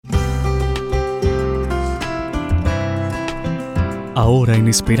Ahora en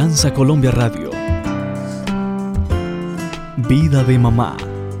Esperanza Colombia Radio. Vida de Mamá.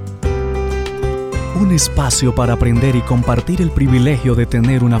 Un espacio para aprender y compartir el privilegio de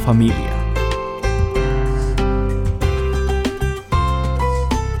tener una familia.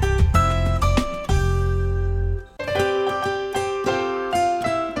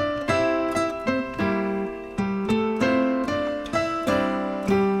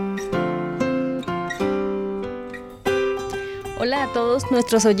 Hola a todos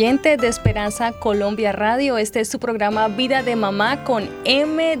nuestros oyentes de Esperanza Colombia Radio. Este es su programa Vida de Mamá con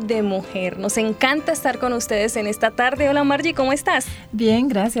M de Mujer. Nos encanta estar con ustedes en esta tarde. Hola Margie, ¿cómo estás? Bien,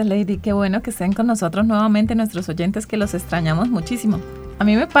 gracias Lady. Qué bueno que estén con nosotros nuevamente nuestros oyentes, que los extrañamos muchísimo. A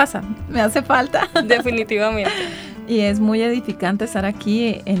mí me pasa, me hace falta. Definitivamente. Y es muy edificante estar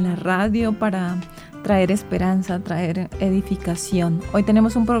aquí en la radio para traer esperanza, traer edificación. Hoy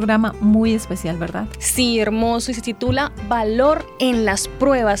tenemos un programa muy especial, ¿verdad? Sí, hermoso, y se titula Valor en las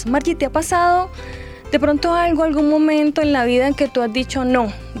pruebas. Margie, ¿te ha pasado de pronto algún momento en la vida en que tú has dicho,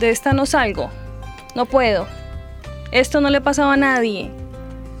 no, de esta no salgo, no puedo, esto no le pasaba a nadie?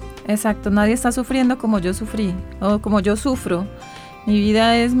 Exacto, nadie está sufriendo como yo sufrí o como yo sufro. Mi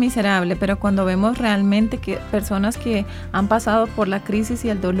vida es miserable, pero cuando vemos realmente que personas que han pasado por la crisis y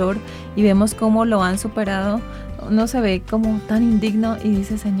el dolor y vemos cómo lo han superado, uno se ve como tan indigno y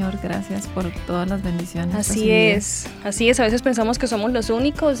dice, Señor, gracias por todas las bendiciones. Así es. A veces pensamos que somos los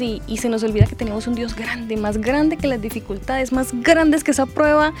únicos y se nos olvida que tenemos un Dios grande, más grande que las dificultades, más grandes que esa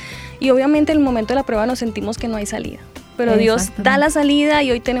prueba, y obviamente en el momento de la prueba nos sentimos que no hay salida. Pero Dios da la salida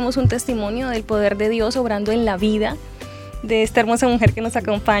y hoy tenemos un testimonio del poder de Dios obrando en la vida de esta hermosa mujer que nos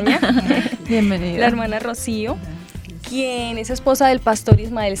acompaña. Bienvenida. La hermana Rocío, quien es esposa del pastor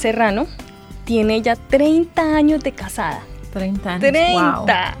Ismael Serrano. Tiene ya 30 años de casada. 30 años. 30. Wow.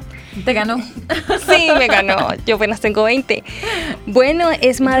 ¿Te ganó? Sí, me ganó. Yo apenas tengo 20. Bueno,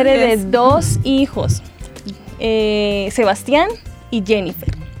 es madre de 2 hijos, Sebastián y Jennifer.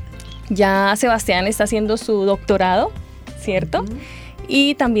 Ya Sebastián está haciendo su doctorado, ¿cierto?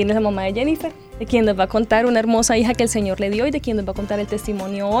 Y también es la mamá de Jennifer, de quien nos va a contar, una hermosa hija que el Señor le dio y de quien nos va a contar el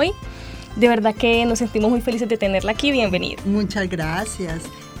testimonio hoy. De verdad que nos sentimos muy felices de tenerla aquí. Bienvenida. Muchas gracias.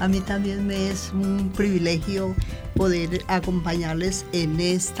 A mí también me es un privilegio poder acompañarles en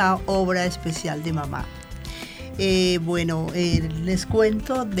esta obra especial de mamá. Les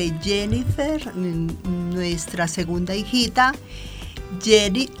cuento de Jennifer, nuestra segunda hijita.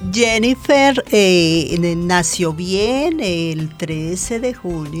 Jennifer nació bien el 13 de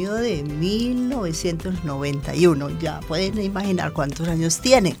junio de 1991. Ya pueden imaginar cuántos años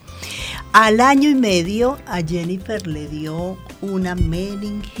tiene. Al año y medio a Jennifer le dio una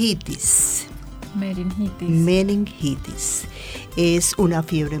meningitis. Meningitis. Es una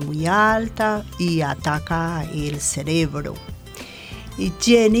fiebre muy alta y ataca el cerebro. Y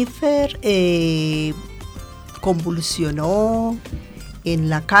Jennifer convulsionó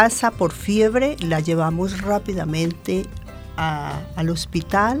en la casa por fiebre. La llevamos rápidamente al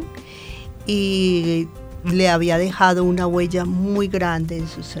hospital y le había dejado una huella muy grande en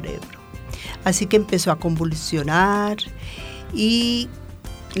su cerebro. Así que empezó a convulsionar y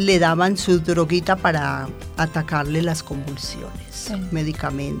le daban su droguita para atacarle las convulsiones,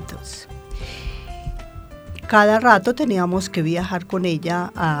 medicamentos. Cada rato teníamos que viajar con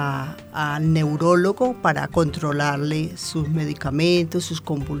ella al neurólogo para controlarle sus medicamentos, sus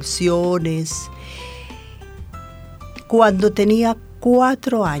convulsiones. Cuando tenía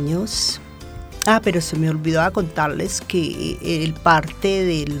 4 años, pero se me olvidó contarles que el parte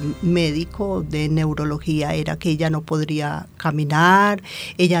del médico de neurología era que ella no podría caminar,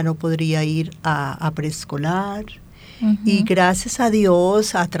 ella no podría ir a preescolar. Y gracias a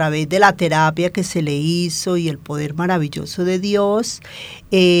Dios, a través de la terapia que se le hizo y el poder maravilloso de Dios,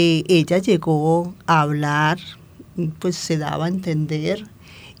 ella llegó a hablar, pues se daba a entender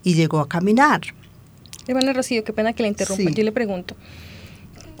y llegó a caminar. Hermana Rocío, qué pena que la interrumpa. Sí. Yo le pregunto,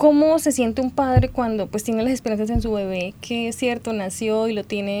 ¿cómo se siente un padre cuando pues tiene las esperanzas en su bebé, que es cierto, nació y lo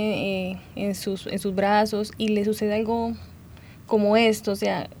tiene en sus brazos y le sucede algo como esto? O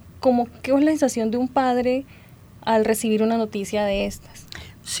sea, ¿qué es la sensación de un padre al recibir una noticia de estas?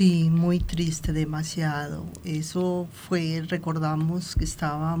 Sí, muy triste, demasiado. Eso recordamos que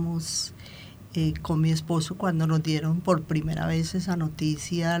estábamos con mi esposo cuando nos dieron por primera vez esa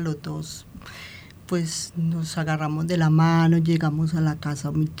noticia. Los dos pues nos agarramos de la mano, llegamos a la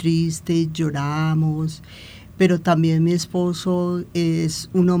casa muy tristes, lloramos, pero también mi esposo es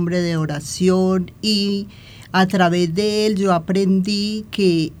un hombre de oración y a través de él yo aprendí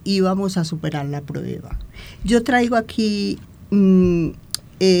que íbamos a superar la prueba. Yo traigo aquí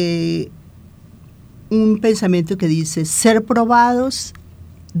un pensamiento que dice, ser probados,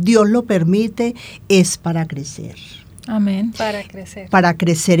 Dios lo permite, es para crecer. Amén. Para crecer. Para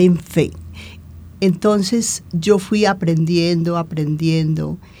crecer en fe. Entonces yo fui aprendiendo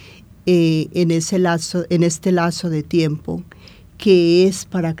en este lazo de tiempo, que es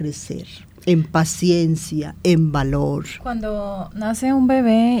para crecer en paciencia, en valor. Cuando nace un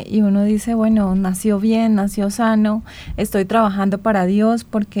bebé y uno dice, bueno, nació bien, nació sano, estoy trabajando para Dios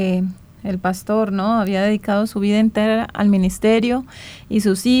porque el pastor, ¿no?, había dedicado su vida entera al ministerio y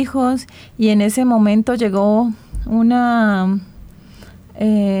sus hijos, y en ese momento llegó una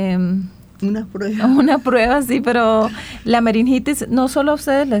prueba, sí, pero la meningitis no solo a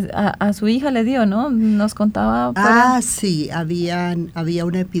ustedes, a su hija le dio, ¿no? Nos contaba. Sí, había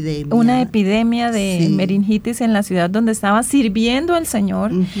una epidemia. Una epidemia de sí. meningitis en la ciudad donde estaba sirviendo al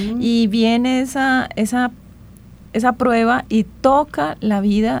Señor, y viene esa prueba y toca la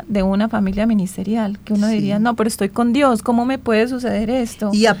vida de una familia ministerial, que uno diría, no, pero estoy con Dios, ¿cómo me puede suceder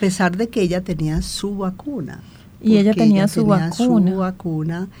esto? Y a pesar de que ella tenía su vacuna. Y ella tenía su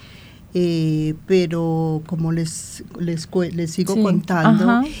vacuna. Pero como les sigo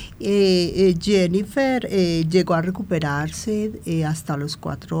contando, Jennifer llegó a recuperarse hasta los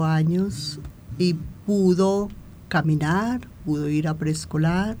 4 años y pudo caminar, pudo ir a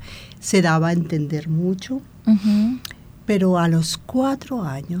preescolar, se daba a entender mucho, pero a los 4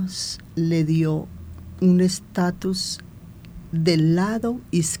 años le dio un estatus del lado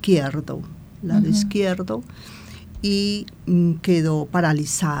izquierdo, y quedó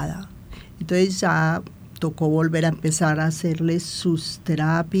paralizada. Entonces ya tocó volver a empezar a hacerle sus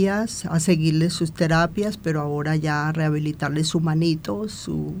terapias, a seguirle sus terapias, pero ahora ya rehabilitarle su manito,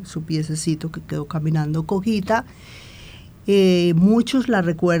 su piececito que quedó caminando cojita. Muchos la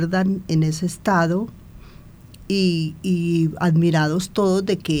recuerdan en ese estado y admirados todos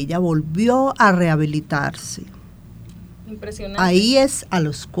de que ella volvió a rehabilitarse. Impresionante. Ahí es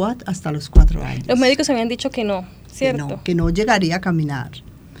hasta los 4 años. Los médicos habían dicho que no, ¿cierto? Que no llegaría a caminar.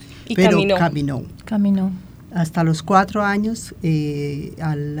 Y pero caminó. Hasta los 4 años,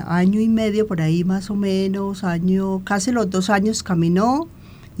 al año y medio, por ahí más o menos, casi los 2 años caminó,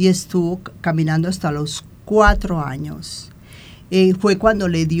 y estuvo caminando hasta los 4 años. Fue cuando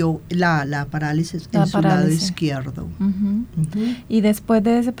le dio la parálisis en su lado izquierdo. Y después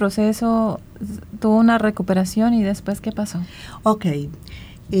de ese proceso, tuvo una recuperación, ¿y después qué pasó? Ok,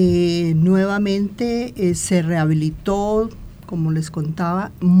 nuevamente se rehabilitó, como les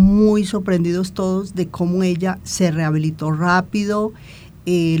contaba, muy sorprendidos todos de cómo ella se rehabilitó rápido,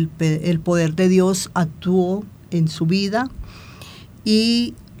 el poder de Dios actuó en su vida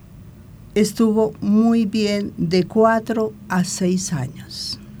y estuvo muy bien de 4 a 6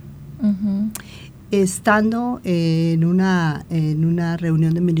 años. Estando en una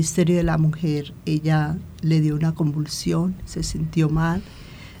reunión del Ministerio de la Mujer, ella le dio una convulsión, se sintió mal,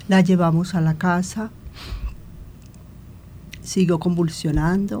 la llevamos a la casa, siguió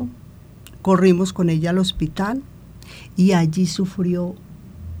convulsionando, corrimos con ella al hospital y allí sufrió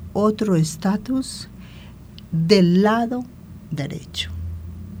otro estatus del lado derecho.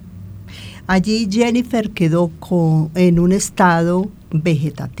 Allí Jennifer quedó en un estado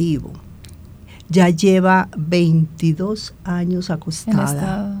vegetativo. Ya lleva 22 años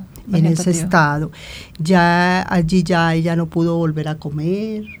acostada en ese estado. Ya allí ella no pudo volver a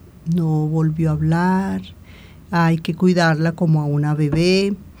comer, no volvió a hablar. Hay que cuidarla como a una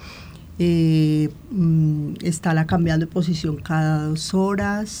bebé. Estará cambiando de posición cada 2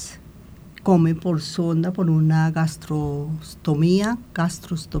 horas. Come por sonda, por una gastrostomía.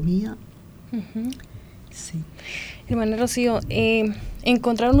 Sí. Hermana Rocío,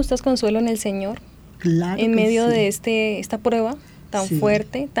 ¿encontraron ustedes consuelo en el Señor? Claro. En medio de esta prueba tan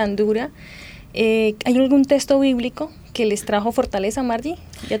fuerte, tan dura. ¿Hay algún texto bíblico que les trajo fortaleza, Margie?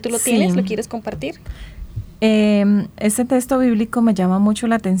 ¿Ya tú lo tienes? ¿Lo quieres compartir? Este texto bíblico me llama mucho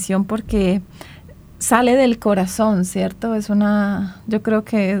la atención porque sale del corazón, ¿cierto? Yo creo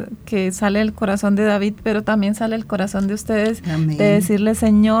que sale del corazón de David, pero también sale del corazón de ustedes. Amén. De decirle,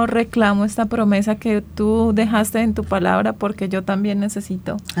 Señor, reclamo esta promesa que tú dejaste en tu palabra porque yo también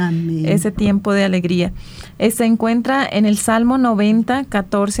necesito ese tiempo de alegría. Se encuentra en el Salmo 90,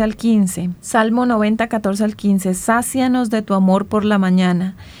 14 al 15. Salmo 90, 14 al 15. Sácianos de tu amor por la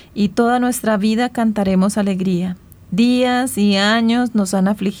mañana, y toda nuestra vida cantaremos alegría. Días y años nos han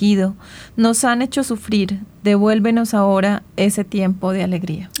afligido, nos han hecho sufrir. Devuélvenos ahora ese tiempo de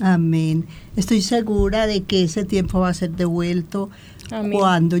alegría. Amén. Estoy segura de que ese tiempo va a ser devuelto. Amén.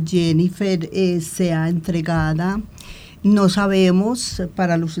 Cuando Jennifer sea entregada. No sabemos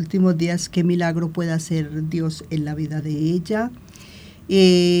para los últimos días qué milagro puede hacer Dios en la vida de ella.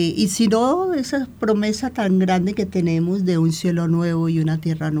 Y si no, esa promesa tan grande que tenemos de un cielo nuevo y una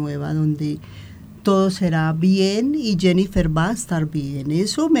tierra nueva, donde todo será bien y Jennifer va a estar bien.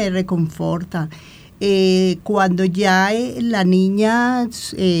 Eso me reconforta. Cuando ya la niña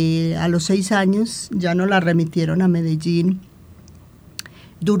a los 6 años ya no la remitieron a Medellín,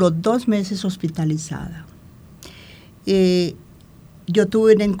 duró 2 meses hospitalizada. Yo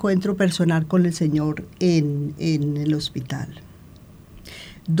tuve un encuentro personal con el Señor en el hospital,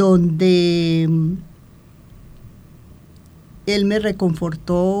 donde Él me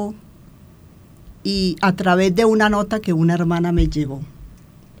reconfortó y a través de una nota que una hermana me llevó.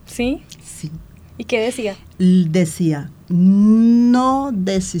 ¿Sí? Sí. ¿Y qué decía? Decía, no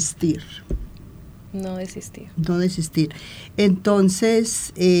desistir. No desistir. No desistir.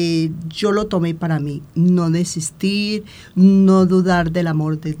 Entonces, yo lo tomé para mí. No desistir, no dudar del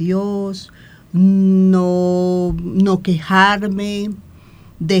amor de Dios, no quejarme,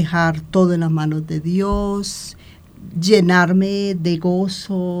 dejar todo en las manos de Dios, llenarme de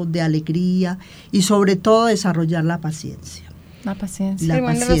gozo, de alegría y sobre todo desarrollar la paciencia. La paciencia. La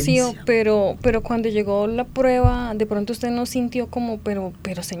Hermana paciencia. Rocío, pero cuando llegó la prueba, de pronto usted no sintió como, pero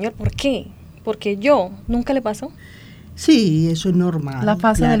Señor, ¿por qué? Porque yo, ¿nunca le pasó? Sí, eso es normal. La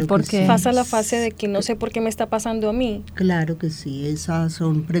fase del por qué. Pasa la fase de que no sé por qué me está pasando a mí. Claro que sí, esas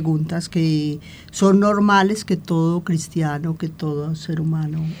son preguntas que son normales que todo cristiano, que todo ser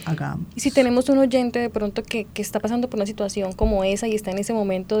humano hagamos. Y si tenemos un oyente de pronto que está pasando por una situación como esa y está en ese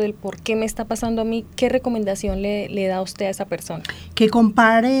momento del por qué me está pasando a mí, ¿qué recomendación le da usted a esa persona? Que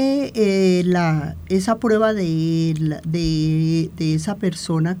compare esa prueba de esa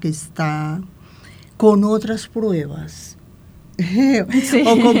persona que está con otras pruebas. Sí.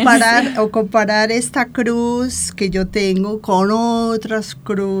 o comparar esta cruz que yo tengo con otras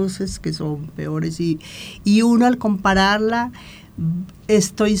cruces que son peores y uno al compararla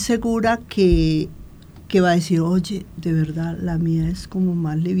estoy segura que va a decir, oye, de verdad la mía es como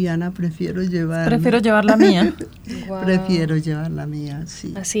más liviana, prefiero llevar la mía. Wow. Prefiero llevar la mía,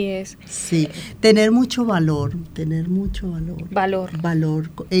 sí. Así es. Sí, tener mucho valor. Valor,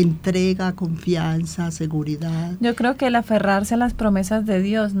 entrega, confianza, seguridad. Yo creo que el aferrarse a las promesas de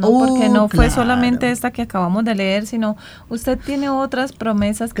Dios, ¿no? Porque no fue solamente esta que acabamos de leer, sino usted tiene otras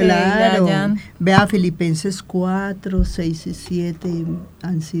promesas que le hayan. Vea, Filipenses 4, 6 y 7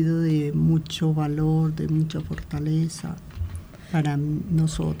 han sido de mucho valor, de mucha fortaleza para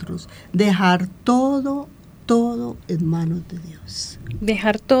nosotros. Dejar todo en manos de Dios.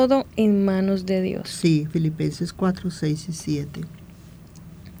 Dejar todo en manos de Dios. Sí, Filipenses 4, 6 y 7.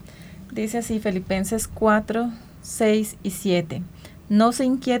 Dice así, Filipenses 4, 6 y 7. No se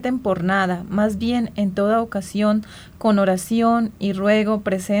inquieten por nada, más bien en toda ocasión, con oración y ruego,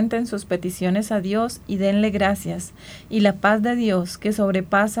 presenten sus peticiones a Dios y denle gracias. Y la paz de Dios, que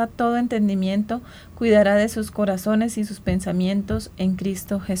sobrepasa todo entendimiento, cuidará de sus corazones y sus pensamientos en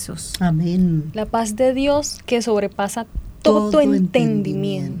Cristo Jesús. Amén. La paz de Dios que sobrepasa todo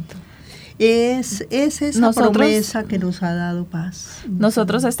entendimiento. Es esa promesa que nos ha dado paz.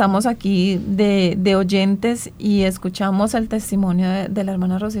 Nosotros estamos aquí de oyentes y escuchamos el testimonio de la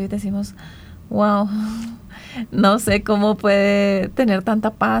hermana Rocío y decimos, wow, no sé cómo puede tener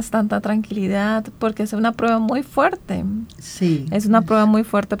tanta paz, tanta tranquilidad, porque es una prueba muy fuerte. Sí. Es una prueba muy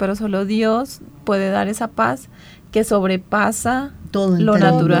fuerte, pero solo Dios puede dar esa paz que sobrepasa todo lo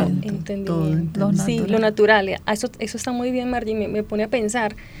natural. Sí, lo natural. Eso está muy bien, Margie. Me pone a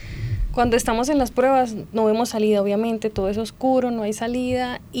pensar. Cuando estamos en las pruebas no vemos salida, obviamente, todo es oscuro, no hay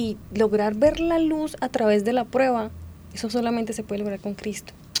salida, y lograr ver la luz a través de la prueba, eso solamente se puede lograr con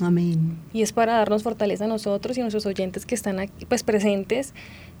Cristo. Amén. Y es para darnos fortaleza a nosotros y a nuestros oyentes que están aquí, pues presentes,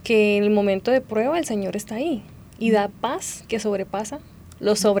 que en el momento de prueba el Señor está ahí y da paz que sobrepasa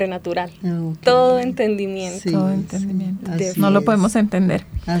lo sobrenatural. Okay. Todo entendimiento. Sí, todo entendimiento. Sí, no lo podemos entender.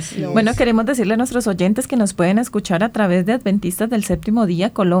 Así bueno, es. queremos decirle a nuestros oyentes que nos pueden escuchar a través de Adventistas del Séptimo Día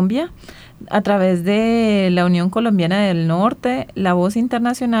Colombia, a través de la Unión Colombiana del Norte, La Voz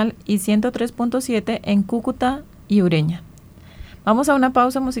Internacional y 103.7 en Cúcuta y Ureña. Vamos a una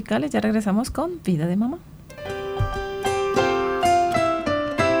pausa musical y ya regresamos con Vida de Mamá.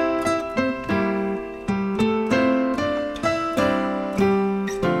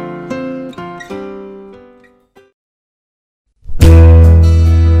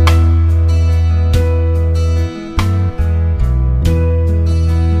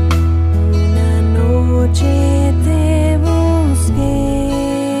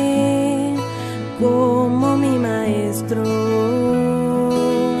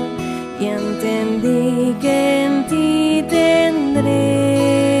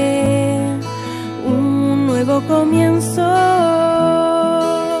 Comienzo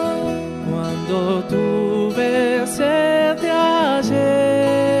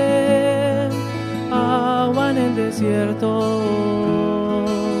desierto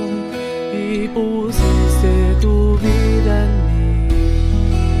y pusiste tu vida en mí.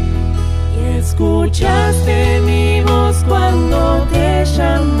 Y escuchaste mi voz cuando te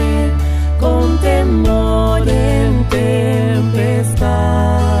llamé con temor en tempestad.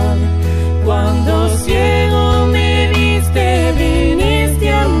 Cuando ciego me viste,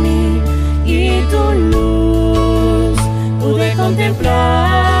 viniste a mí y tu luz pude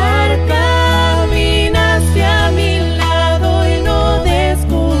contemplar. Caminaste a mi lado y no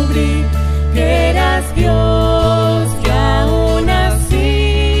descubrí que eras Dios, que aún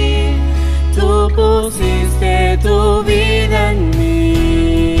así tú pusiste tu vida en mí.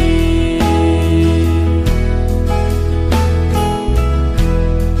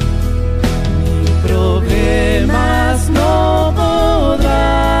 No podrán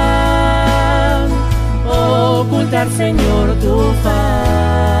ocultar, Señor, tu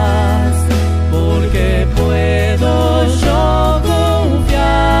faz, porque puedo yo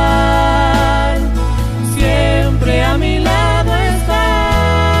confiar, siempre a mi lado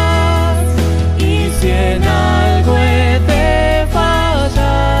estás, y si en algo he de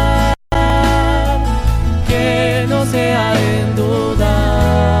fallar, que no sea en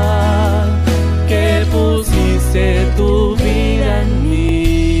dudar, que pusiste tu vida en mí.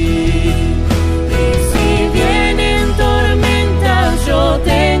 Y si vienen tormentas, yo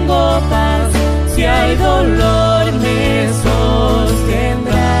tengo paz. Si hay dolor, me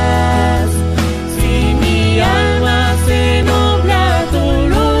sostendrás. Si mi alma se nubla, tu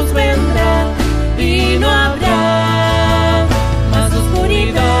luz vendrá y no habrá más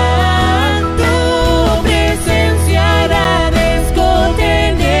oscuridad. Tu presencia agradezco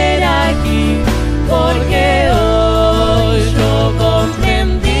tener aquí, porque hoy yo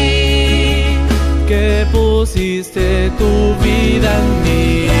comprendí que pusiste tu vida en mí.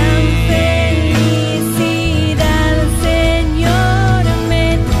 Gran felicidad, Señor, me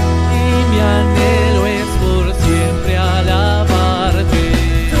da. Y mi anhelo es por siempre alabarte.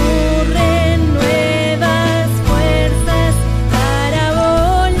 Tú renuevas fuerzas para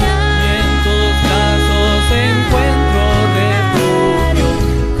volar. Y en tus brazos encuentro refugio.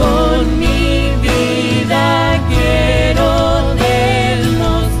 Con mi vida quiero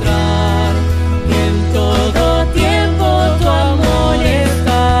demostrar que en todo tiempo tu amor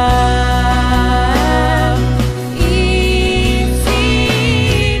está. Y si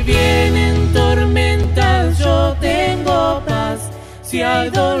vienen tormentas, yo tengo paz. Si hay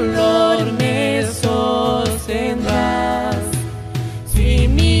dolor, me sostendrás. Si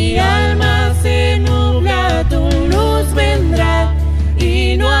mi alma se nubla, tu luz vendrá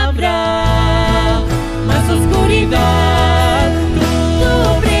y no habrá más oscuridad.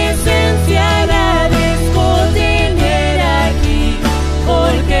 Tu presencia agradezco tener aquí,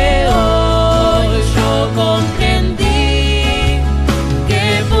 porque hoy yo comprendí que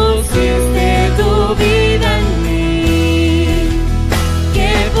pusiste tu vida en mí,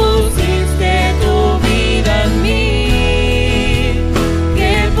 que pusiste tu vida en mí,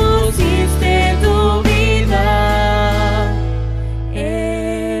 que pusiste tu vida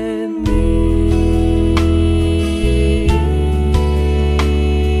en mí.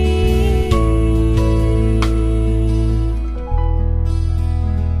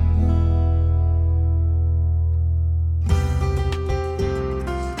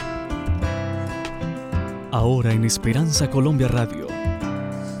 Ahora en Esperanza Colombia Radio.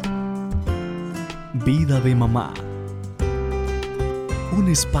 Vida de Mamá. Un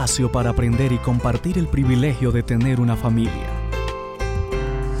espacio para aprender y compartir el privilegio de tener una familia.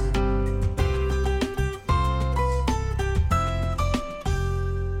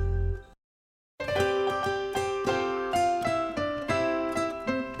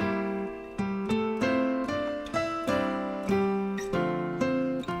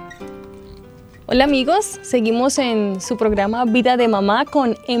 Hola amigos, seguimos en su programa Vida de Mamá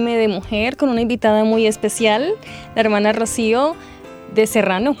con M de Mujer, con una invitada muy especial, la hermana Rocío de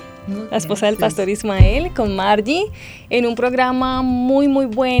Serrano, la esposa del pastor Ismael, con Margie, en un programa muy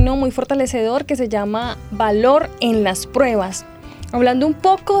bueno, muy fortalecedor que se llama Valor en las Pruebas. Hablando un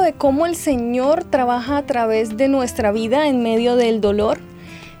poco de cómo el Señor trabaja a través de nuestra vida en medio del dolor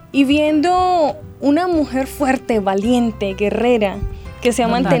y viendo una mujer fuerte, valiente, guerrera, que se ha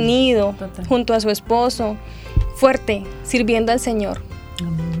mantenido junto a su esposo, fuerte, sirviendo al Señor.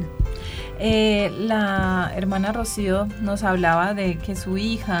 La hermana Rocío nos hablaba de que su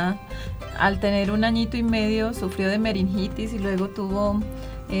hija, al tener 1 añito y medio, sufrió de meningitis y luego tuvo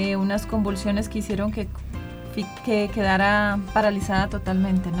unas convulsiones que hicieron que quedara paralizada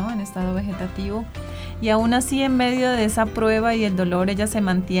totalmente, ¿no? En estado vegetativo. Y aún así, en medio de esa prueba y el dolor, ella se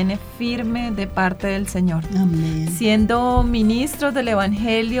mantiene firme de parte del Señor. Amén. Siendo ministros del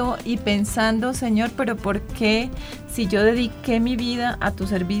Evangelio y pensando, Señor, pero ¿por qué, si yo dediqué mi vida a tu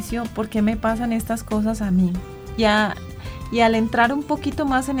servicio, por qué me pasan estas cosas a mí? Y al entrar un poquito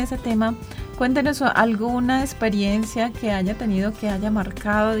más en ese tema, cuéntenos alguna experiencia que haya tenido, que haya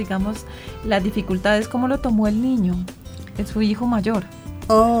marcado, digamos, las dificultades. ¿Cómo lo tomó el niño, su hijo mayor?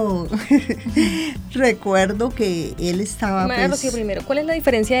 Oh, recuerdo que él estaba, Rocío, primero, ¿cuál es la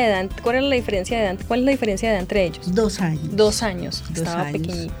diferencia de edad? ¿Cuál es la diferencia de edad entre ellos? 2 años. 2 años, estaba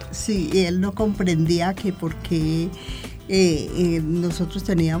pequeñito. Sí, y él no comprendía que por qué nosotros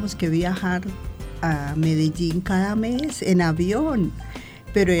teníamos que viajar a Medellín cada mes en avión,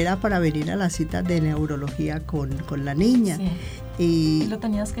 pero era para venir a la cita de neurología con la niña. Sí. ¿Y lo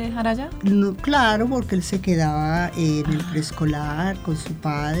tenías que dejar allá? No, claro, porque él se quedaba en el preescolar con su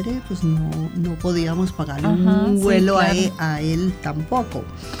padre, pues no podíamos pagar un vuelo, sí, claro, a él tampoco.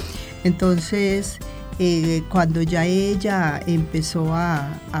 Entonces, cuando ya ella empezó a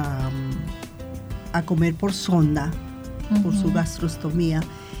comer por sonda, por su gastrostomía,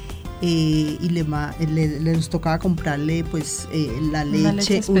 y nos tocaba comprarle pues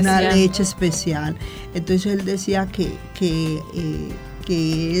una leche especial. Entonces él decía que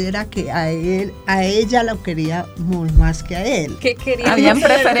era que a ella lo queríamos más que a él. Que quería. Habían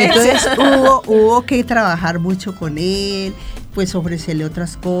preferencias. Entonces hubo que trabajar mucho con él, pues ofrecerle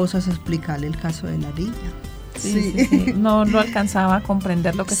otras cosas, explicarle el caso de la niña. Sí. No lo alcanzaba a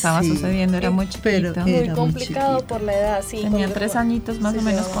comprender lo que estaba sucediendo, era muy chiquito. Muy complicado por la edad, sí. Tenía 3 añitos más o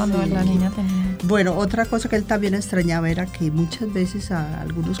menos cuando la niña tenía. Bueno, otra cosa que él también extrañaba era que muchas veces a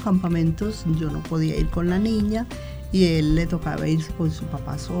algunos campamentos yo no podía ir con la niña y él le tocaba irse con su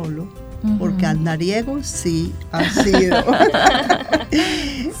papá solo, porque andariego sí ha sido.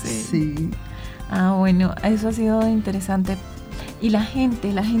 Sí. Ah, bueno, eso ha sido interesante. Y la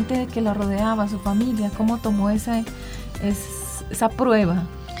gente que lo rodeaba, su familia, ¿cómo tomó esa prueba?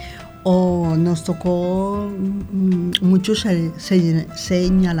 Nos tocó muchos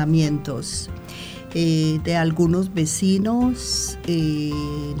señalamientos de algunos vecinos.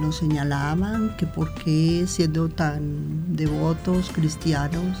 Nos señalaban que por qué, siendo tan devotos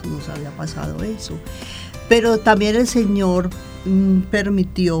cristianos, nos había pasado eso. Pero también el Señor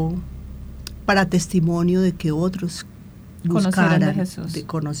permitió para testimonio de que otros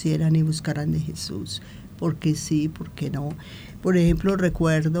conocieran y buscaran de Jesús, porque sí, porque no. Por ejemplo,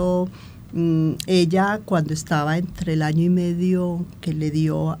 recuerdo ella cuando estaba entre el año y medio que le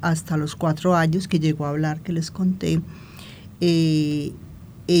dio hasta los 4 años que llegó a hablar, que les conté,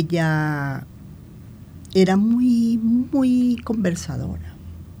 ella era muy, muy conversadora.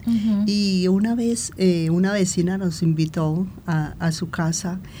 Y una vez una vecina nos invitó a su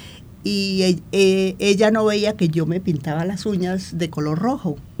casa y ella no veía que yo me pintaba las uñas de color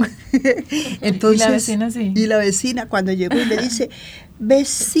rojo. Entonces, ¿y la vecina sí? Y la vecina cuando llegó y le dice,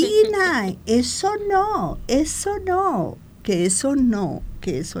 vecina, eso no, que eso no.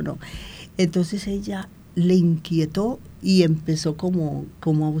 Entonces ella le inquietó y empezó como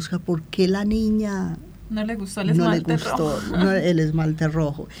a buscar por qué la niña no le gustó el esmalte rojo. El esmalte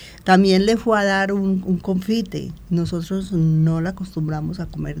rojo. También le fue a dar un confite. Nosotros no la acostumbramos a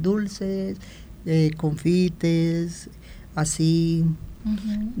comer dulces, confites, así,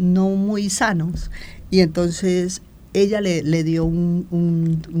 no muy sanos. Y entonces ella le dio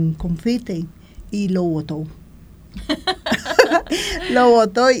un confite y lo botó. Lo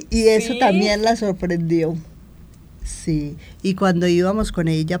botó y eso también la sorprendió. Sí, y cuando íbamos con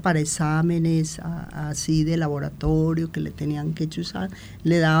ella para exámenes así de laboratorio que le tenían que chuzar,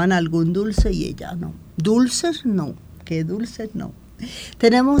 le daban algún dulce y ella no. Dulces no, ¿qué dulces no?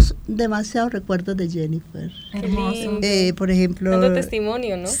 Tenemos demasiados recuerdos de Jennifer. Hermoso. Por ejemplo, dando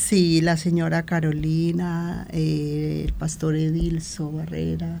testimonio, ¿no? Sí, la señora Carolina, el pastor Edilso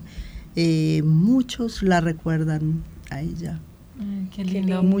Barrera, muchos la recuerdan a ella. Qué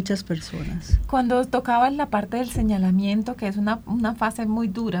lindo. Muchas personas. Cuando tocabas la parte del señalamiento, que es una fase muy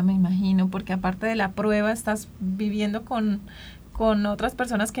dura, me imagino, porque aparte de la prueba estás viviendo con otras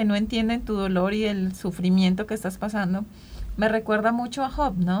personas que no entienden tu dolor y el sufrimiento que estás pasando. Me recuerda mucho a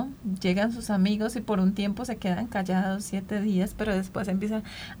Job, ¿no? Llegan sus amigos y por un tiempo se quedan callados 7 días, pero después empiezan,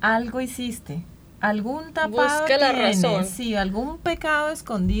 algo hiciste, algún tapado busca la tienes, razón. Sí, algún pecado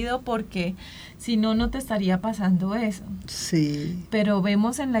escondido, porque si no, no te estaría pasando eso. Sí. Pero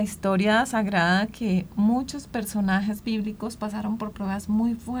vemos en la historia sagrada que muchos personajes bíblicos pasaron por pruebas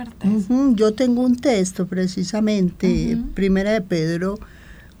muy fuertes. Yo tengo un texto precisamente, Primera de Pedro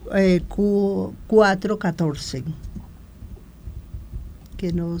 4:14,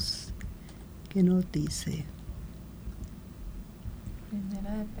 que nos ¿Qué nos dice?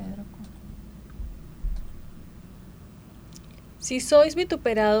 Primera de Pedro. Si sois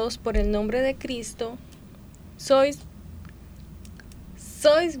vituperados por el nombre de Cristo, sois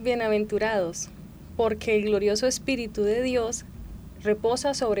bienaventurados, porque el glorioso Espíritu de Dios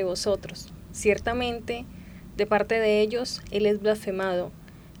reposa sobre vosotros. Ciertamente, de parte de ellos, Él es blasfemado,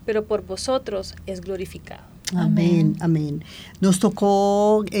 pero por vosotros es glorificado. Amén, amén. Nos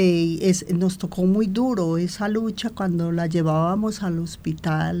tocó muy duro esa lucha cuando la llevábamos al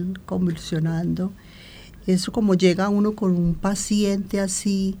hospital convulsionando. Eso como llega uno con un paciente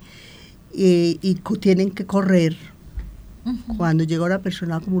así tienen que correr. Uh-huh. Cuando llega una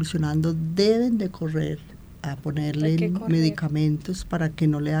persona convulsionando deben de correr a ponerle medicamentos para que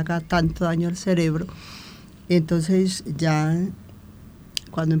no le haga tanto daño al cerebro. Entonces ya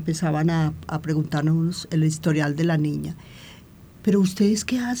cuando empezaban a preguntarnos el historial de la niña, pero ¿ustedes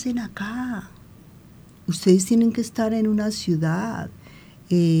qué hacen acá? Ustedes tienen que estar en una ciudad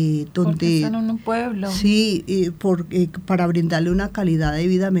donde porque están en un pueblo. Sí, para brindarle una calidad de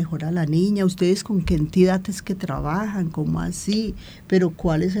vida mejor a la niña. ¿Ustedes con qué entidades que trabajan? ¿Cómo así? Pero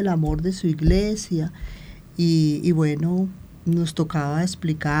 ¿cuál es el amor de su iglesia? Y bueno, nos tocaba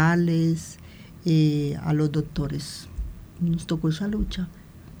explicarles a los doctores. Nos tocó esa lucha.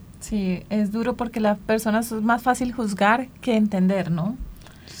 Sí, es duro porque las personas es más fácil juzgar que entender, ¿no?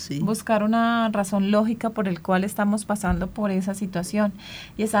 Sí. Buscar una razón lógica por el cual estamos pasando por esa situación.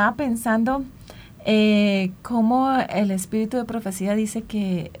 Y estaba pensando cómo el espíritu de profecía dice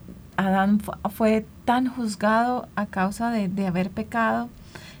que Adán fue tan juzgado a causa de haber pecado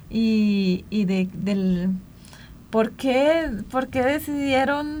y del ¿por qué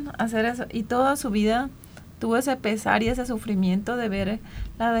decidieron hacer eso? Y toda su vida tuvo ese pesar y ese sufrimiento de ver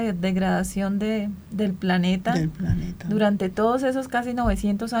la degradación del planeta durante todos esos casi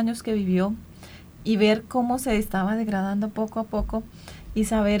 900 años que vivió, y ver cómo se estaba degradando poco a poco, y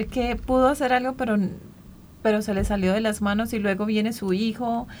saber que pudo hacer algo pero se le salió de las manos, y luego viene su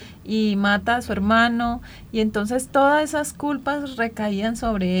hijo y mata a su hermano, y entonces todas esas culpas recaían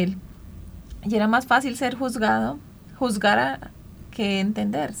sobre él, y era más fácil juzgar que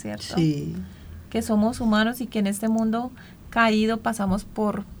entender, ¿cierto? Sí. Que somos humanos y que en este mundo caído pasamos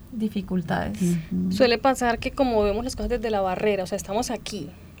por dificultades. Uh-huh. Suele pasar que como vemos las cosas desde la barrera, o sea, estamos aquí,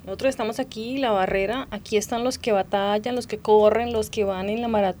 nosotros estamos aquí, la barrera, aquí están los que batallan, los que corren, los que van en la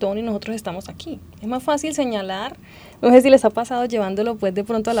maratón, y nosotros estamos aquí. Es más fácil señalar, no sé si les ha pasado llevándolo pues de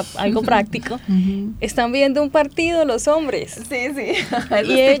pronto a algo práctico. Uh-huh. Están viendo un partido los hombres. Sí.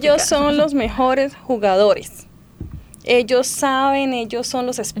 Y ellos son los mejores jugadores. Ellos saben, ellos son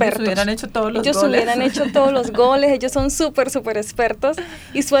los expertos. Ellos hubieran hecho todos los goles, ellos son súper expertos.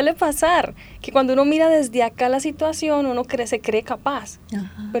 Y suele pasar que cuando uno mira desde acá la situación, uno se cree capaz.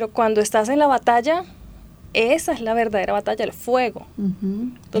 Ajá. Pero cuando estás en la batalla, esa es la verdadera batalla, el fuego,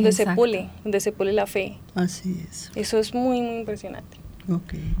 uh-huh. donde se pule la fe. Así es. Eso es muy, muy impresionante.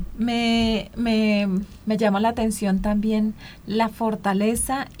 Okay. Me llama la atención también la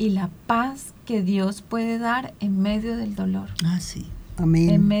fortaleza y la paz que Dios puede dar en medio del dolor. Ah, sí.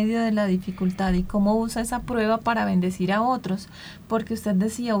 Amén. En medio de la dificultad, y cómo usa esa prueba para bendecir a otros, porque usted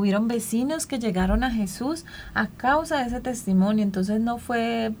decía, hubieron vecinos que llegaron a Jesús a causa de ese testimonio, entonces no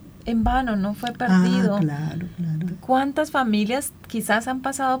fue en vano, no fue perdido. Claro. ¿Cuántas familias quizás han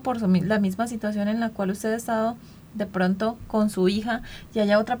pasado por la misma situación en la cual usted ha estado de pronto con su hija, y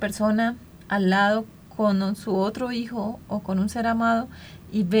haya otra persona al lado con su otro hijo o con un ser amado,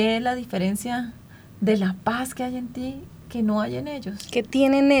 y ve la diferencia de la paz que hay en ti que no hay en ellos? ¿Qué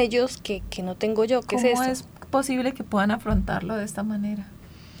tienen ellos que no tengo yo? ¿Qué es eso? ¿Cómo es posible que puedan afrontarlo de esta manera?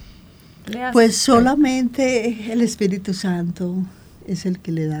 Pues solamente el Espíritu Santo es el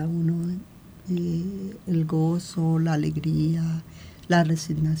que le da a uno el gozo, la alegría, la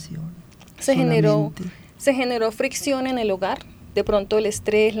resignación. Se generó fricción en el hogar, de pronto el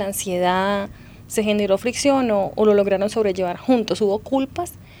estrés, la ansiedad, ¿se generó fricción o lo lograron sobrellevar juntos? ¿Hubo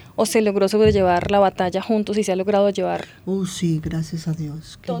culpas o se logró sobrellevar la batalla juntos y se ha logrado llevar? Sí, gracias a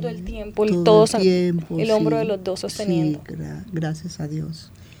Dios. Todo el tiempo, el hombro de los dos sosteniendo. Sí, gracias a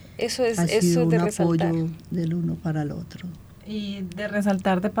Dios. Eso es de resaltar. apoyo del uno para el otro. Y de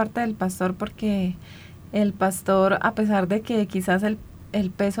resaltar de parte del pastor, porque el pastor, a pesar de que quizás el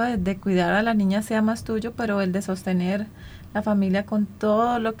peso de cuidar a la niña sea más tuyo, pero el de sostener la familia con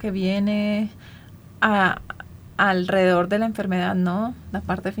todo lo que viene a alrededor de la enfermedad, ¿no? La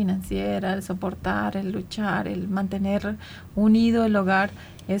parte financiera, el soportar, el luchar, el mantener unido el hogar,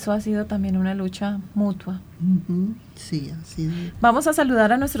 eso ha sido también una lucha mutua. Sí, así es. Vamos a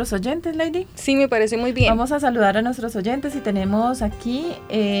saludar a nuestros oyentes, Lady. Sí, me parece muy bien. Vamos a saludar a nuestros oyentes y tenemos aquí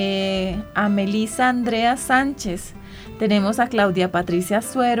a Melisa Andrea Sánchez, tenemos a Claudia Patricia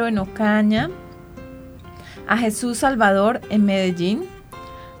Suero en Ocaña, a Jesús Salvador en Medellín,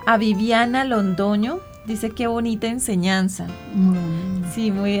 a Viviana Londoño, dice qué bonita enseñanza.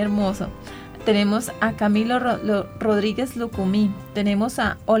 Sí, muy hermoso. Tenemos a Camilo Rodríguez Lucumí, tenemos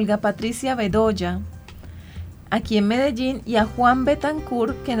a Olga Patricia Bedoya, aquí en Medellín, y a Juan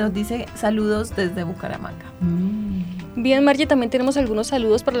Betancourt, que nos dice saludos desde Bucaramanga. Bien, Margie, también tenemos algunos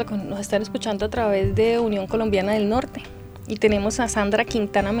saludos para los que nos están escuchando a través de Unión Colombiana del Norte. Y tenemos a Sandra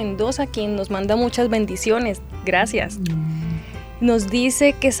Quintana Mendoza, quien nos manda muchas bendiciones. Gracias. Nos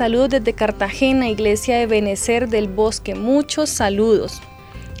dice que saludos desde Cartagena, Iglesia de Benecer del Bosque. Muchos saludos.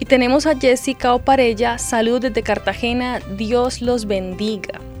 Y tenemos a Jessica Oparella, saludos desde Cartagena, Dios los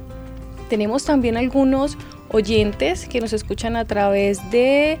bendiga. Tenemos también algunos oyentes que nos escuchan a través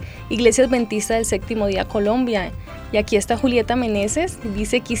de Iglesia Adventista del Séptimo Día Colombia. Y aquí está Julieta Meneses,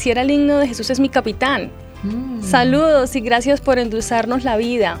 dice, quisiera el himno de Jesús es mi capitán. Saludos y gracias por endulzarnos la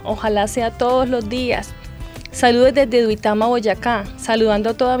vida, ojalá sea todos los días. Saludos desde Duitama, Boyacá,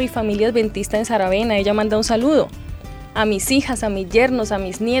 saludando a toda mi familia adventista en Saravena, ella manda un saludo. A mis hijas, a mis yernos, a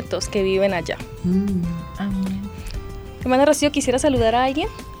mis nietos que viven allá. Amén. Hermana Rocío, ¿quisiera saludar a alguien?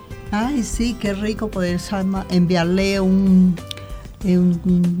 Ay, sí, qué rico poder enviarle un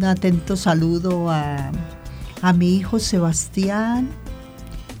atento saludo a mi hijo Sebastián,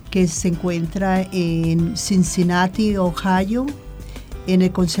 que se encuentra en Cincinnati, Ohio, en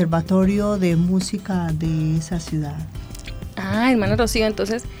el Conservatorio de Música de esa ciudad. Ah, hermana Rocío,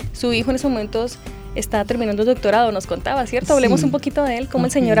 entonces su hijo en esos momentos está terminando el doctorado, nos contaba, ¿cierto? Sí. Hablemos un poquito de él, cómo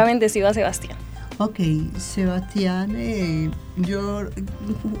el Señor ha bendecido a Sebastián. Ok, Sebastián, yo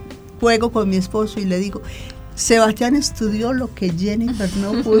juego con mi esposo y le digo, Sebastián estudió lo que Jennifer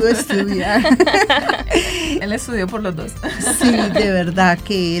no pudo estudiar. Él estudió por los dos. Sí, de verdad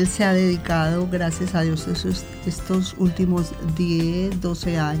que él se ha dedicado, gracias a Dios, estos últimos 10,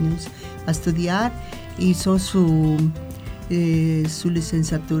 12 años a estudiar. Hizo su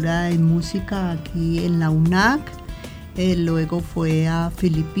licenciatura en música aquí en la UNAC. Luego fue a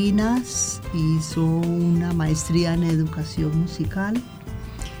Filipinas, hizo una maestría en educación musical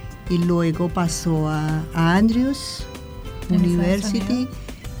y luego pasó a Andrews University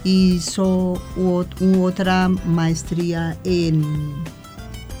y hizo otra maestría en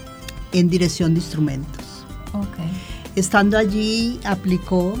dirección de instrumentos. Okay. Estando allí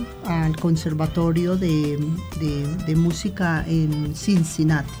aplicó al Conservatorio de Música en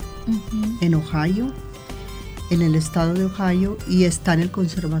Cincinnati, en Ohio, en el estado de Ohio, y está en el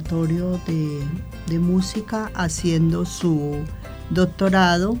Conservatorio de Música haciendo su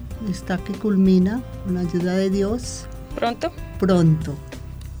doctorado, está que culmina, con la ayuda de Dios. ¿Pronto? Pronto.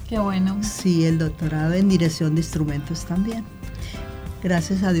 Qué bueno. Sí, el doctorado en dirección de instrumentos también.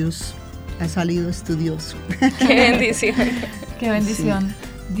 Gracias a Dios ha salido estudioso. Qué bendición. Qué bendición.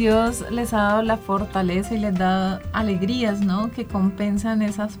 Sí. Dios les ha dado la fortaleza y les da alegrías, ¿no? Que compensan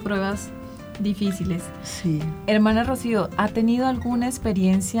esas pruebas difíciles. Sí. Hermana Rocío, ¿ha tenido alguna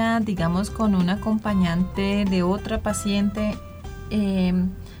experiencia, digamos, con un acompañante de otra paciente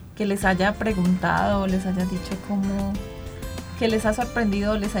que les haya preguntado o les haya dicho cómo, que les ha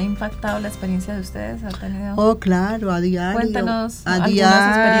sorprendido o les ha impactado la experiencia de ustedes? ¿Ha tenido? Oh, claro, a diario. Cuéntanos a algunas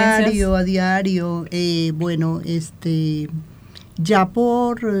experiencias. diario. Bueno, ya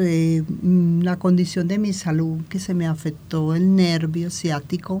por la condición de mi salud, que se me afectó el nervio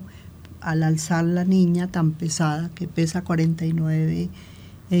ciático al alzar la niña tan pesada, que pesa 49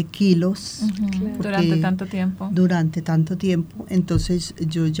 kilos. Claro. Durante tanto tiempo. Entonces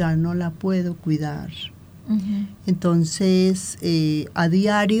yo ya no la puedo cuidar. Entonces a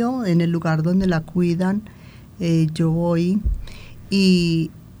diario, en el lugar donde la cuidan, yo voy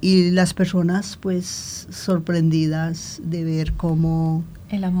y las personas pues sorprendidas de ver cómo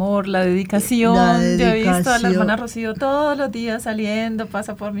el amor, la dedicación. Yo he visto a la hermana Rocío todos los días saliendo,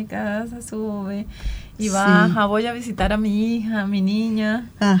 pasa por mi casa, sube y baja, voy a visitar a mi hija, a mi niña.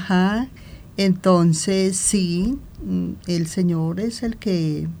 Ajá, entonces sí, el Señor es el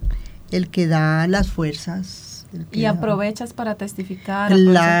que da las fuerzas. Y aprovechas para testificar.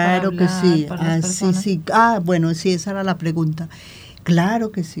 Claro que sí, sí. Bueno, sí, esa era la pregunta.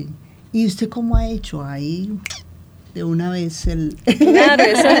 Claro que sí. ¿Y usted cómo ha hecho ahí? De una vez Claro,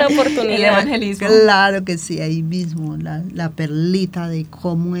 esa es la oportunidad. El evangelismo. Claro que sí, ahí mismo, la perlita de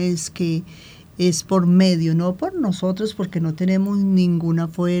cómo es que es por medio, no por nosotros, porque no tenemos ninguna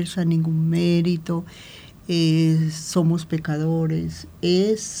fuerza, ningún mérito, somos pecadores,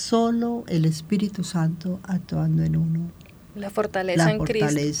 es solo el Espíritu Santo actuando en uno. La fortaleza en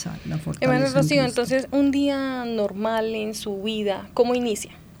Cristo. La fortaleza Hermano en Rocío, Cristo. entonces, un día normal en su vida, ¿cómo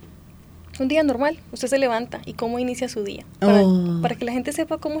inicia? Un día normal, usted se levanta, ¿y cómo inicia su día? Para que la gente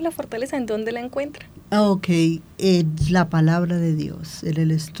sepa cómo es la fortaleza, en dónde la encuentra. Ok, la palabra de Dios, en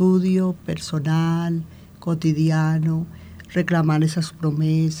el estudio personal, cotidiano, reclamar esas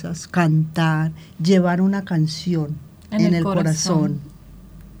promesas, cantar, llevar una canción en el corazón.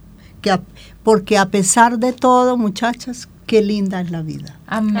 Porque a pesar de todo, muchachas, qué linda es la vida.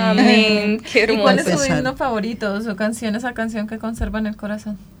 Amén. Amén. Qué hermoso. ¿Y cuál es su himno favorito, su canción, esa canción que conserva en el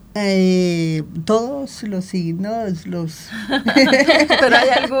corazón? Todos los himnos, Pero hay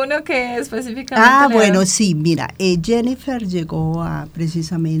alguno que específicamente... bueno, sí, mira, Jennifer llegó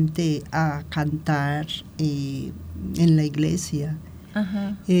precisamente a cantar en la iglesia.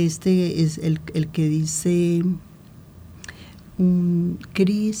 Ajá. Este es el que dice...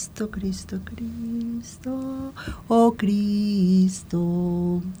 Cristo, Cristo, Cristo, oh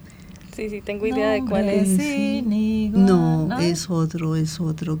Cristo. Sí, tengo idea de cuál Nombre es. sin igual, No, es otro.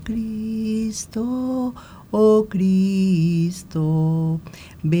 Cristo, oh Cristo,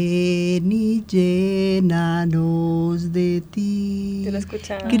 ven y llénanos de ti. Yo lo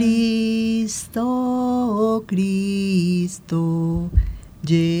escuchaba. Cristo, oh Cristo,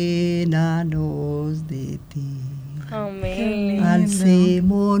 llénanos de ti. Amén.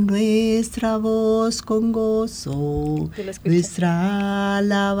 Alcemos nuestra voz con gozo, Yo lo escuché. nuestra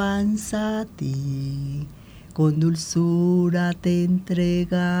alabanza a ti. Con dulzura te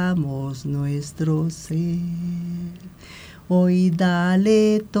entregamos nuestro ser. Hoy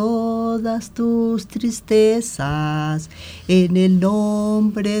dale todas tus tristezas en el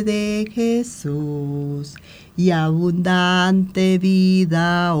nombre de Jesús. Y abundante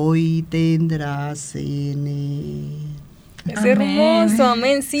vida hoy tendrás en él. Es Amén. hermoso,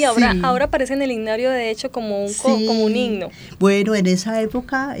 amén. Sí, Sí. ahora aparece en el himnario, de hecho, como Sí. como un himno. Bueno, en esa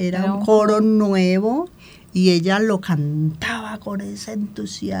época era un coro nuevo y ella lo cantaba con ese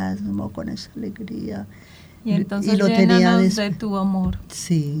entusiasmo, con esa alegría. Y entonces lo llénanos de tu amor.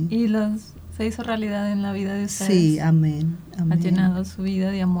 Sí. Y se hizo realidad en la vida de ustedes. Sí, amén. Ha Amén. llenado su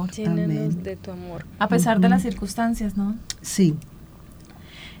vida de amor. Llénanos Amén. de tu amor. A pesar de las circunstancias, ¿no? Sí.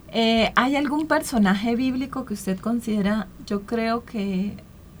 ¿Hay algún personaje bíblico que usted considera? Yo creo que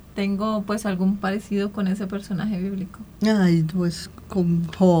tengo pues algún parecido con ese personaje bíblico. Ay, pues con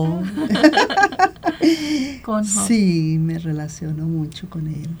Job. Con Job. Sí, me relaciono mucho con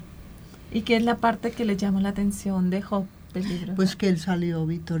él. ¿Y qué es la parte que le llama la atención de Job del libro? Pues que él salió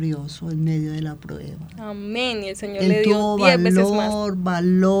victorioso en medio de la prueba. Amén. Y el Señor Él le dio tuvo 10 veces más.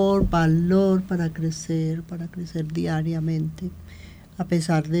 valor para crecer diariamente. A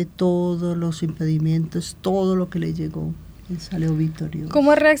pesar de todos los impedimentos, todo lo que le llegó, él salió victorioso.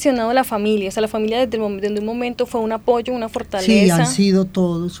 ¿Cómo ha desde la familia? O sea, la familia desde un momento fue un apoyo, una fortaleza. Sí, han sido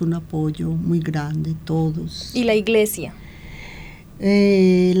todos un apoyo muy grande, todos. Y la iglesia.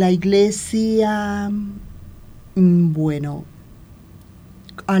 La iglesia, bueno,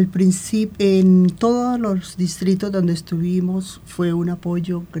 al principio, en todos los distritos donde estuvimos, fue un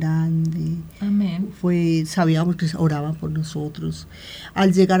apoyo grande. Amén. Sabíamos que oraban por nosotros.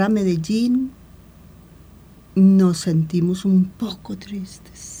 Al llegar a Medellín, nos sentimos un poco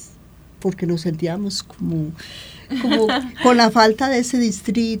tristes, porque nos sentíamos como con la falta de ese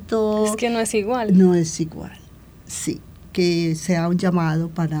distrito. Es que no es igual. No es igual, sí. Que sea un llamado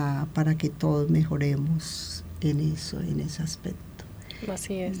para que todos mejoremos en ese aspecto.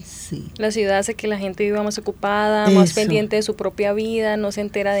 Así es. Sí. La ciudad hace que la gente viva más ocupada, más pendiente de su propia vida, no se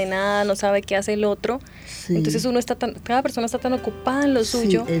entera de nada, no sabe qué hace el otro. Sí. Entonces cada persona está tan ocupada en lo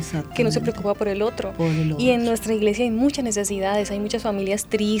suyo que no se preocupa por el otro. Y en nuestra iglesia hay muchas necesidades, hay muchas familias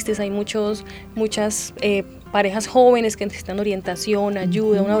tristes, hay muchas parejas jóvenes que necesitan orientación,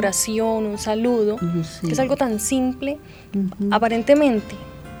 ayuda, una oración, un saludo, que es algo tan simple, aparentemente,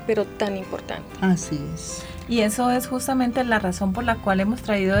 pero tan importante. Así es. Y eso es justamente la razón por la cual hemos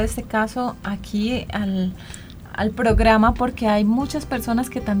traído este caso aquí al programa, porque hay muchas personas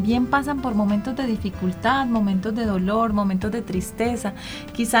que también pasan por momentos de dificultad, momentos de dolor, momentos de tristeza,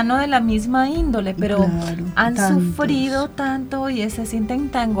 quizá no de la misma índole, pero han sufrido tanto y se sienten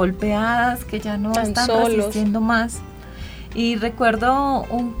tan golpeadas que ya no están resistiendo más. Y recuerdo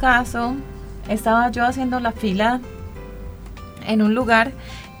un caso, estaba yo haciendo la fila en un lugar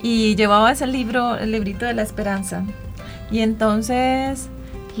y llevaba ese libro, el librito de la esperanza, y entonces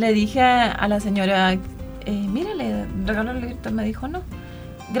le dije a la señora, mire, le regalo el librito. Me dijo, no,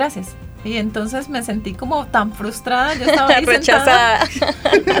 gracias. Y entonces me sentí como tan frustrada, yo estaba ahí Rechazada.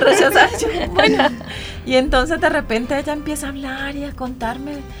 rechazada. Bueno, y entonces de repente ella empieza a hablar y a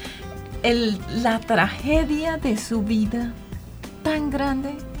contarme la tragedia de su vida tan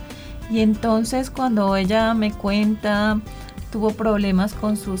grande. Y entonces cuando ella me cuenta, tuvo problemas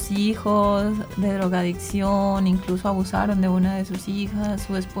con sus hijos, de drogadicción, incluso abusaron de una de sus hijas,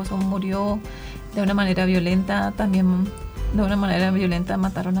 su esposo murió de una manera violenta, también de una manera violenta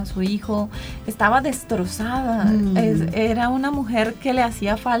mataron a su hijo, estaba destrozada. Era una mujer que le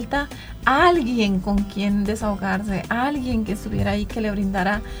hacía falta a alguien con quien desahogarse, a alguien que estuviera ahí, que le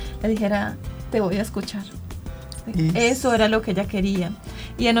brindara, le dijera, te voy a escuchar. Eso era lo que ella quería.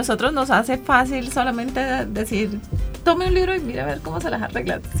 Y a nosotros nos hace fácil solamente decir, tome un libro y mira a ver cómo se las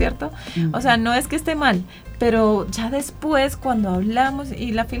arregla, ¿cierto? O sea, no es que esté mal, pero ya después cuando hablamos,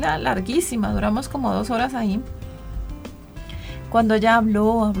 y la fila larguísima, duramos como 2 horas ahí, cuando ella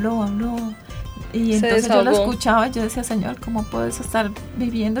habló, y entonces yo la escuchaba y yo decía, Señor, ¿cómo puedes estar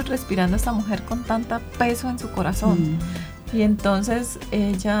viviendo y respirando a esta mujer con tanta peso en su corazón? Y entonces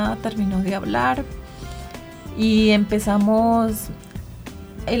ella terminó de hablar y empezamos,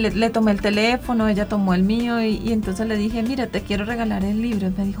 le tomé el teléfono, ella tomó el mío y entonces le dije, mira, te quiero regalar el libro.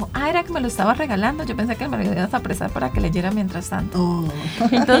 Y me dijo, era que me lo estaba regalando, yo pensé que me lo ibas a prestar para que leyera mientras tanto.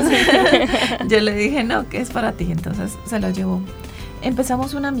 Entonces yo le dije, no, que es para ti. Entonces se lo llevó.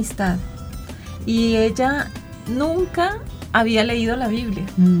 Empezamos una amistad y ella nunca había leído la Biblia,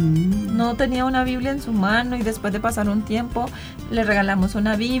 no tenía una Biblia en su mano, y después de pasar un tiempo le regalamos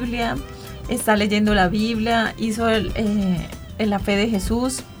una Biblia, está leyendo la Biblia, hizo la fe de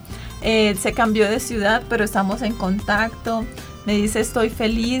Jesús, se cambió de ciudad, pero estamos en contacto, me dice, estoy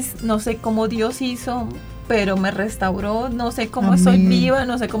feliz, no sé cómo Dios hizo, pero me restauró, no sé cómo estoy viva,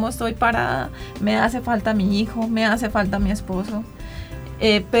 no sé cómo estoy parada, me hace falta mi hijo, me hace falta mi esposo.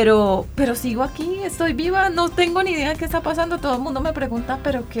 Pero sigo aquí, estoy viva, no tengo ni idea de qué está pasando. Todo el mundo me pregunta,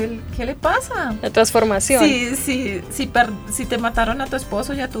 ¿pero qué le pasa? La transformación. Si te mataron a tu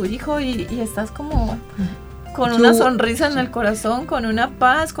esposo y a tu hijo y estás como con una sonrisa en el corazón, con una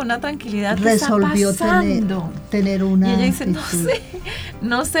paz, con una tranquilidad. ¿Qué resolvió está pasando? tener una y ella dice, actitud.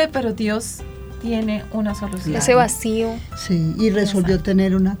 no sé, pero Dios tiene una solución. Claro. Ese vacío. Sí, y resolvió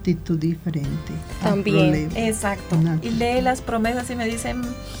tener una actitud diferente. También. Exacto. Y lee las promesas y me dicen,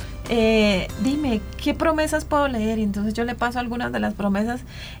 dime, ¿qué promesas puedo leer? Y entonces yo le paso algunas de las promesas,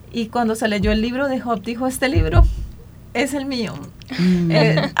 y cuando se leyó el libro de Job, dijo, este libro es el mío.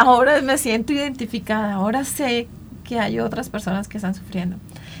 Ahora me siento identificada, ahora sé que hay otras personas que están sufriendo.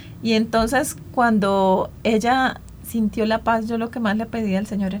 Y entonces cuando ella sintió la paz, yo lo que más le pedía al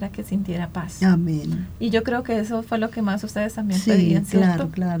Señor era que sintiera paz. Amén. Y yo creo que eso fue lo que más ustedes también pedían, ¿cierto?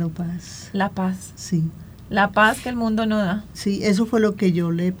 Claro, paz. La paz. Sí. La paz que el mundo no da. Sí, eso fue lo que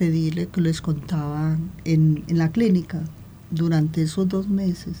yo le pedí, que les contaba en la clínica durante esos 2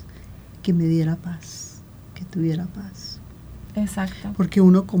 meses, que me diera paz, que tuviera paz. Exacto. Porque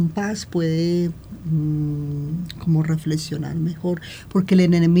uno con paz puede como reflexionar mejor, porque el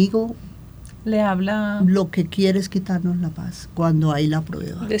enemigo le habla, lo que quiere es quitarnos la paz cuando hay la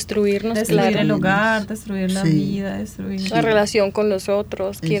prueba. Destruir claro. El hogar, destruir la vida, destruir la relación con los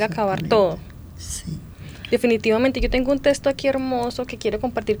otros, quiere acabar todo. Sí. Definitivamente, yo tengo un texto aquí hermoso que quiero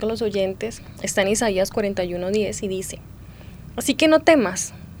compartir con los oyentes. Está en Isaías 41:10 y dice, así que no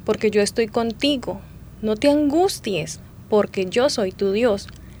temas, porque yo estoy contigo, no te angusties, porque yo soy tu Dios,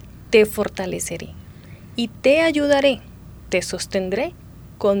 te fortaleceré y te ayudaré, te sostendré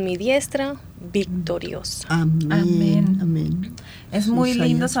con mi diestra victoriosa. Amén. Amén. Es muy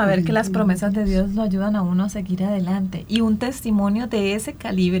lindo saber que las promesas de Dios lo ayudan a uno a seguir adelante. Y un testimonio de ese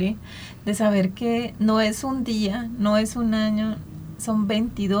calibre, de saber que no es un día, no es un año, son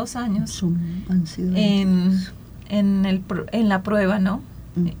 22 años Han sido 22. en la prueba, ¿no?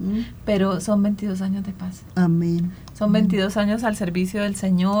 Pero son 22 años de paz. Amén. Son 22 años al servicio del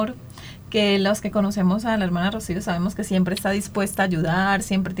Señor, que los que conocemos a la hermana Rocío sabemos que siempre está dispuesta a ayudar,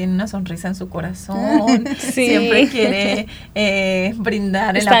 siempre tiene una sonrisa en su corazón, sí. Siempre quiere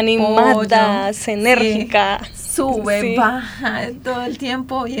brindar está el apoyo. Está animada, enérgica. Sí, sube, baja todo el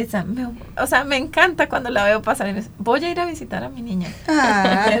tiempo y me encanta cuando la veo pasar y me dice, voy a ir a visitar a mi niña.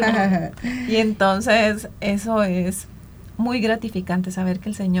 Y entonces eso es muy gratificante, saber que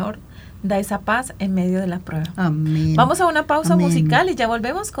el Señor da esa paz en medio de la prueba. Amén. Vamos a una pausa musical y ya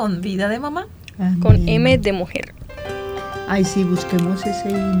volvemos con Vida de Mamá. Amén. Con M de mujer. Ay, sí, busquemos ese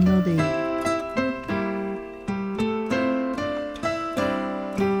himno de...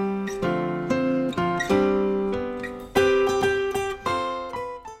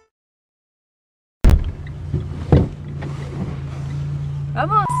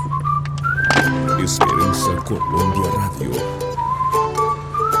 ¡Vamos! Colombia Radio.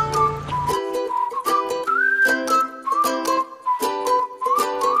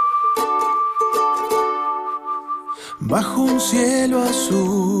 Bajo un cielo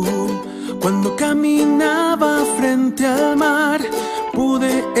azul, cuando caminaba frente al mar,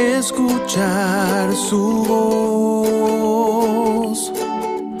 pude escuchar su voz,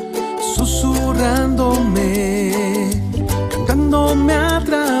 susurrándome, cantándome a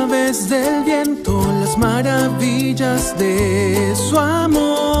través del viento las maravillas de su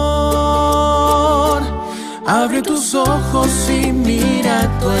amor. Abre tus ojos y mira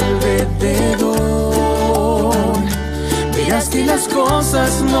a tu alrededor. Verás que las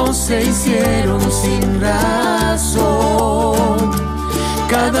cosas no se hicieron sin razón.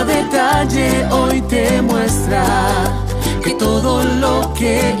 Cada detalle hoy te muestra que todo lo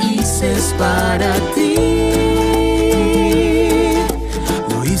que hice es para ti.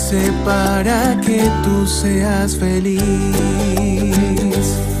 Lo hice para que tú seas feliz.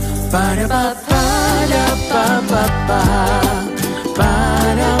 Para pa para pa pa pa.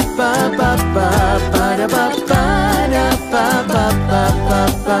 Para pa pa pa. Para pa para pa pa pa pa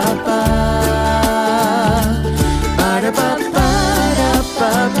pa pa. Para pa para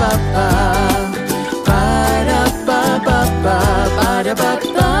pa pa pa. Para pa pa pa. Para pa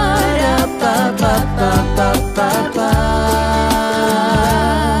para pa pa pa pa pa.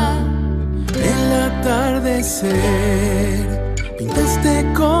 El atardecer pintaste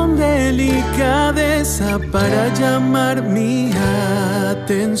con delicadeza para llamar mi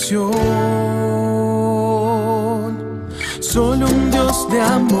atención. Solo un Dios de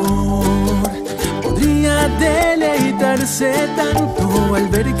amor podría deleitarse tanto al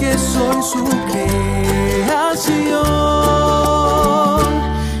ver que soy su creación.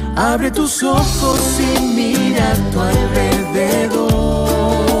 Abre tus ojos y mira a tu alrededor.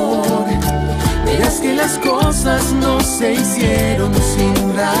 Verás que las cosas no se hicieron sin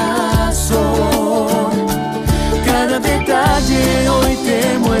razón. Cada detalle hoy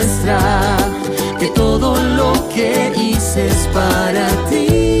te muestra que todo lo que hice es para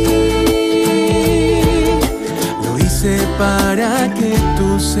ti. Lo hice para que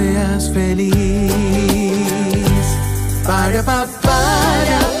tú seas feliz. Para pa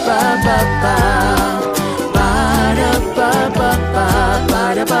para pa pa pa. Para pa pa pa.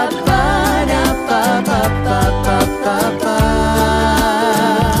 Para pa para pa pa pa pa pa pa.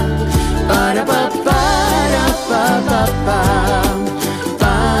 Para pa para pa pa pa.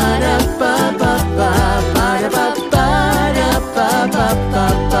 Para pa pa pa. Para pa para pa pa pa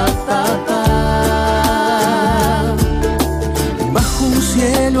pa pa pa. Bajo un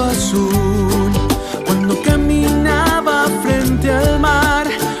cielo azul, cuando caminaba frente al mar,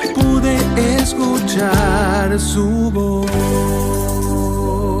 pude escuchar su voz.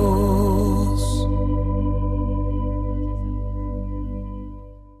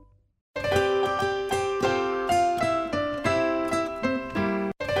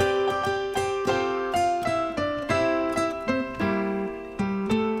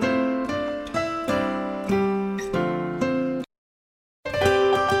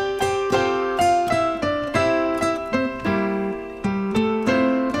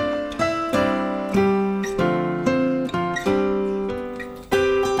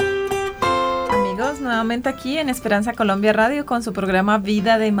 Aquí en Esperanza Colombia Radio con su programa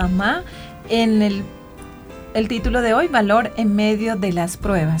Vida de Mamá, en el título de hoy, Valor en medio de las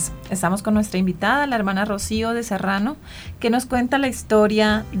pruebas. Estamos con nuestra invitada, la hermana Rocío de Serrano, que nos cuenta la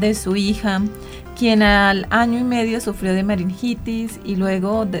historia de su hija, quien al 1 año y medio sufrió de meningitis y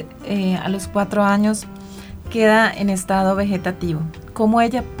luego a los 4 años queda en estado vegetativo. Cómo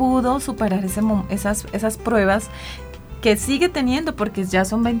ella pudo superar esas pruebas que sigue teniendo, porque ya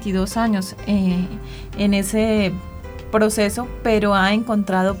son 22 años en ese proceso, pero ha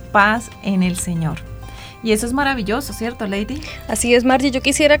encontrado paz en el Señor. Y eso es maravilloso, ¿cierto, Lady? Así es, Margie. Yo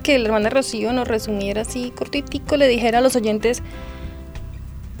quisiera que la hermana Rocío nos resumiera así cortitico, le dijera a los oyentes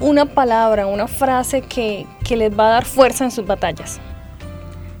una palabra, una frase que les va a dar fuerza en sus batallas.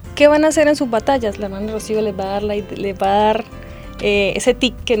 ¿Qué van a hacer en sus batallas? La hermana Rocío les va a dar ese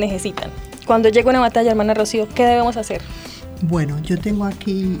tic que necesitan. Cuando llegue una batalla, hermana Rocío, ¿qué debemos hacer? Bueno, yo tengo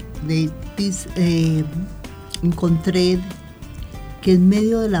aquí, encontré que en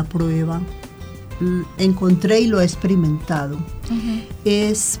medio de la prueba, encontré y lo he experimentado,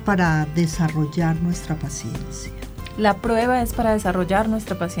 es para desarrollar nuestra paciencia. La prueba es para desarrollar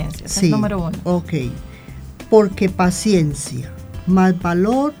nuestra paciencia, ese es el número 1. Ok, porque paciencia más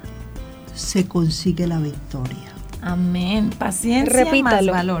valor se consigue la victoria. Amén, paciencia.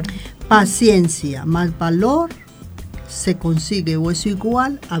 Repítalo. Más valor. Paciencia más valor se consigue o es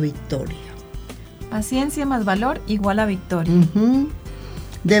igual a victoria. Paciencia más valor igual a victoria.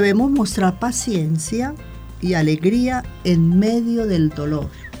 Debemos mostrar paciencia y alegría en medio del dolor.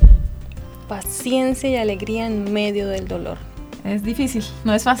 Paciencia y alegría en medio del dolor. Es difícil,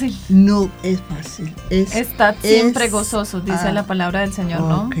 no es fácil. No es fácil. Estad siempre gozosos, dice la palabra del Señor,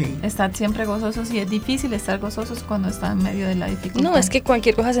 ¿no? Okay. Estad siempre gozosos, y es difícil estar gozosos cuando está en medio de la dificultad. No, es que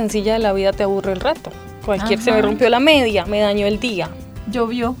cualquier cosa sencilla de la vida te aburre el rato. Se Ajá. me rompió la media, me dañó el día.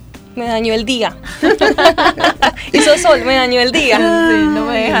 Llovió. Me dañó el día. Hizo sol, me dañó el día. Sí, no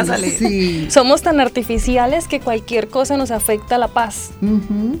me deja salir. Sí. Somos tan artificiales que cualquier cosa nos afecta la paz.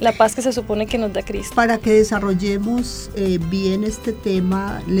 Ujú. La paz que se supone que nos da Cristo. Para que desarrollemos bien este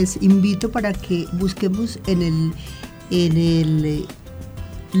tema, les invito para que busquemos en el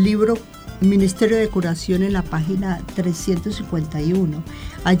libro Ministerio de Curación en la página 351.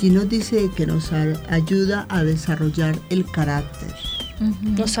 Allí nos dice que nos ayuda a desarrollar el carácter.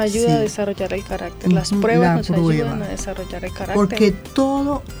 Nos ayuda Sí. a desarrollar el carácter. Las pruebas nos ayudan a desarrollar el carácter. Porque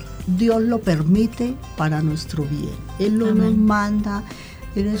todo Dios lo permite para nuestro bien. Él no nos manda.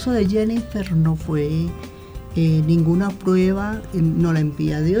 En eso de Jennifer no fue ninguna prueba, no la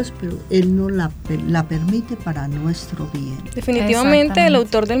envía Dios, pero Él nos la permite para nuestro bien. Definitivamente el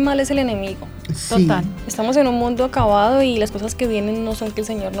autor del mal es el enemigo. Sí. Total. Estamos en un mundo acabado y las cosas que vienen no son que el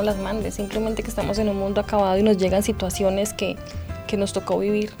Señor nos las mande, simplemente que estamos en un mundo acabado y nos llegan situaciones que nos tocó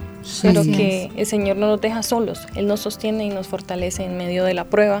vivir, Sí. pero Así que el Señor no nos deja solos, Él nos sostiene y nos fortalece en medio de la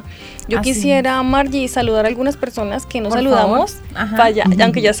prueba. Yo Así quisiera, Margie, saludar a algunas personas que no Por saludamos, favor. Ajá.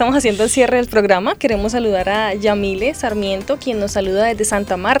 aunque ya estamos haciendo el cierre del programa. Queremos saludar a Yamile Sarmiento, quien nos saluda desde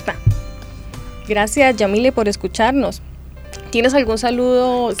Santa Marta. Gracias, Yamile, por escucharnos. ¿Tienes algún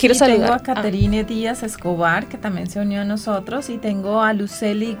saludo? Sí, Quiero saludar. tengo a Caterine Díaz Escobar, que también se unió a nosotros, y tengo a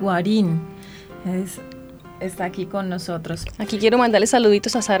Luceli Guarín. Está aquí con nosotros. Aquí quiero mandarle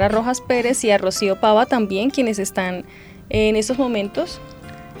saluditos a Sara Rojas Pérez y a Rocío Pava también, quienes están en estos momentos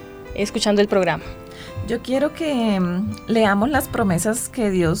escuchando el programa. Yo quiero que leamos las promesas que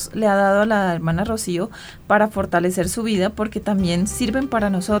Dios le ha dado a la hermana Rocío para fortalecer su vida, porque también sirven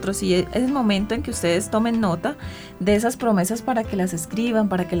para nosotros, y es el momento en que ustedes tomen nota de esas promesas para que las escriban,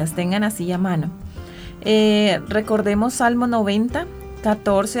 para que las tengan así a mano. Recordemos Salmo 90,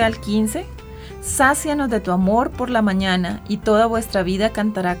 14 al 15. Sácianos de tu amor por la mañana, y toda vuestra vida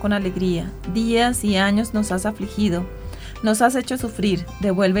cantará con alegría. Días y años nos has afligido, nos has hecho sufrir.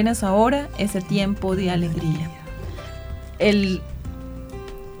 Devuélvenos ahora ese tiempo de alegría.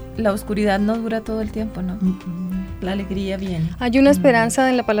 La oscuridad no dura todo el tiempo, ¿no? La alegría viene. Hay una esperanza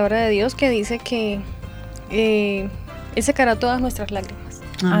en la palabra de Dios que dice que Él secará todas nuestras lágrimas.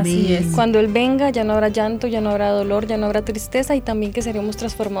 Así es. Cuando Él venga ya no habrá llanto, ya no habrá dolor, ya no habrá tristeza, y también que seremos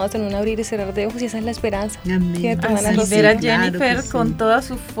transformados en un abrir y cerrar de ojos, y esa es la esperanza. Amén. ¿Cierto, hermana Así Rocío? ver a Claro Jennifer que sí. con todas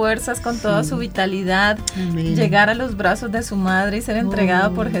sus fuerzas, con toda su vitalidad, Amén. llegar a los brazos de su madre y ser entregada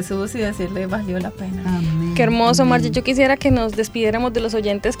Oh. por Jesús y decirle valió la pena. Amén. Qué hermoso, Amén. Margie. Yo quisiera que nos despidiéramos de los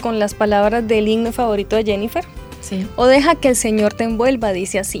oyentes con las palabras del himno favorito de Jennifer. Sí. O deja que el Señor te envuelva,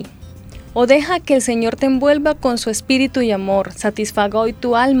 dice así. O deja que el Señor te envuelva con su espíritu y amor, satisfaga hoy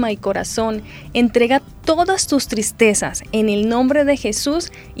tu alma y corazón, entrega todas tus tristezas en el nombre de Jesús,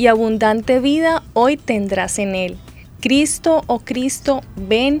 y abundante vida hoy tendrás en Él. Cristo, oh Cristo,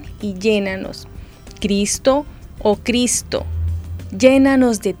 ven y llénanos. Cristo, oh Cristo,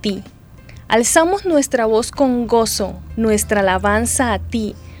 llénanos de ti. Alzamos nuestra voz con gozo, nuestra alabanza a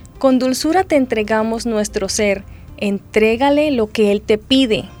ti. Con dulzura te entregamos nuestro ser. Entrégale lo que Él te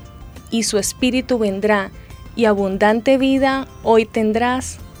pide, y su espíritu vendrá, y abundante vida hoy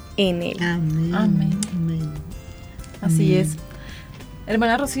tendrás en Él. Amén. Amén. Amén. Así Amén. es.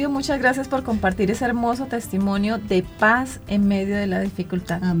 Hermana Rocío, muchas gracias por compartir ese hermoso testimonio de paz en medio de la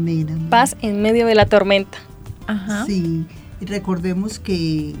dificultad. Amén. Amén. Paz en medio de la tormenta. Ajá. Sí, y recordemos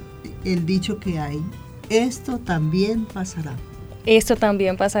que el dicho que hay, esto también pasará. Esto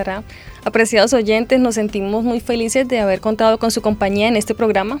también pasará. Apreciados oyentes, nos sentimos muy felices de haber contado con su compañía en este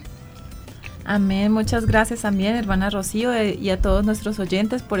programa. Amén. Muchas gracias también, hermana Rocío, y a todos nuestros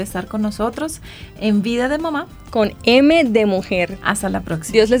oyentes por estar con nosotros en Vida de Mamá. Con M de mujer. Hasta la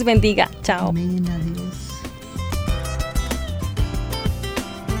próxima. Dios les bendiga. Chao. Amén, adiós.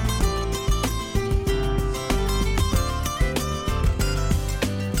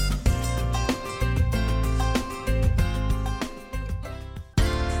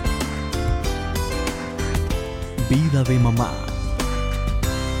 Vida de Mamá.